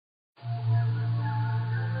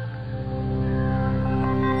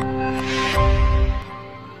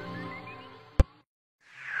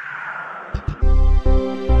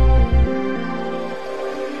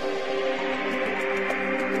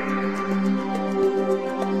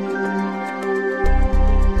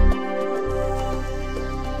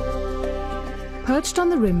Perched on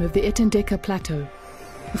the rim of the Itendeka Plateau,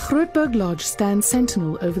 the Grootberg Lodge stands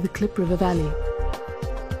sentinel over the Klip River Valley.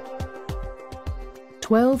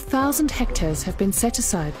 12,000 hectares have been set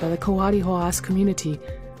aside by the Kawari-Ho'as community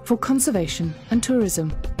for conservation and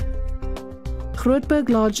tourism. Grootberg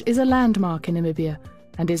Lodge is a landmark in Namibia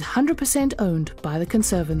and is 100% owned by the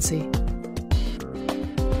Conservancy.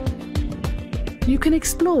 You can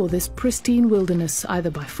explore this pristine wilderness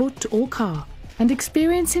either by foot or car and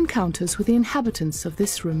experience encounters with the inhabitants of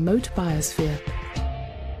this remote biosphere.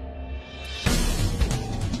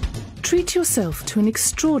 Treat yourself to an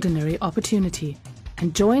extraordinary opportunity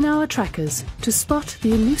and join our trackers to spot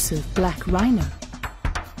the elusive black rhino.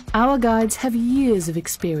 Our guides have years of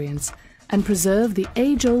experience and preserve the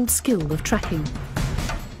age-old skill of tracking.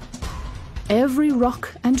 Every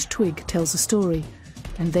rock and twig tells a story,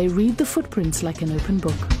 and they read the footprints like an open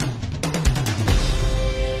book.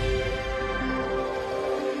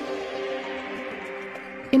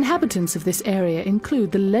 Inhabitants of this area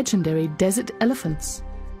include the legendary desert elephants.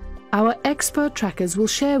 Our expert trackers will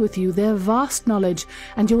share with you their vast knowledge,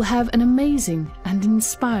 and you'll have an amazing and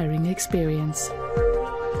inspiring experience.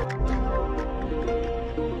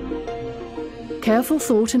 Careful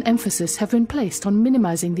thought and emphasis have been placed on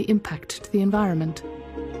minimizing the impact to the environment.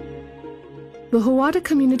 The Hawada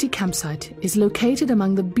Community Campsite is located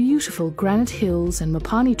among the beautiful granite hills and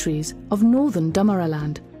mapani trees of northern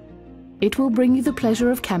Damaraland. It will bring you the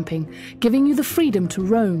pleasure of camping, giving you the freedom to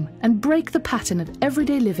roam and break the pattern of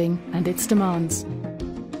everyday living and its demands.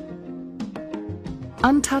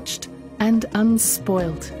 Untouched and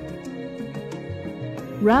unspoilt.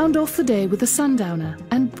 Round off the day with a sundowner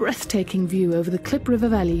and breathtaking view over the Klip River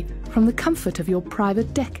Valley from the comfort of your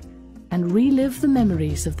private deck, and relive the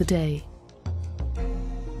memories of the day.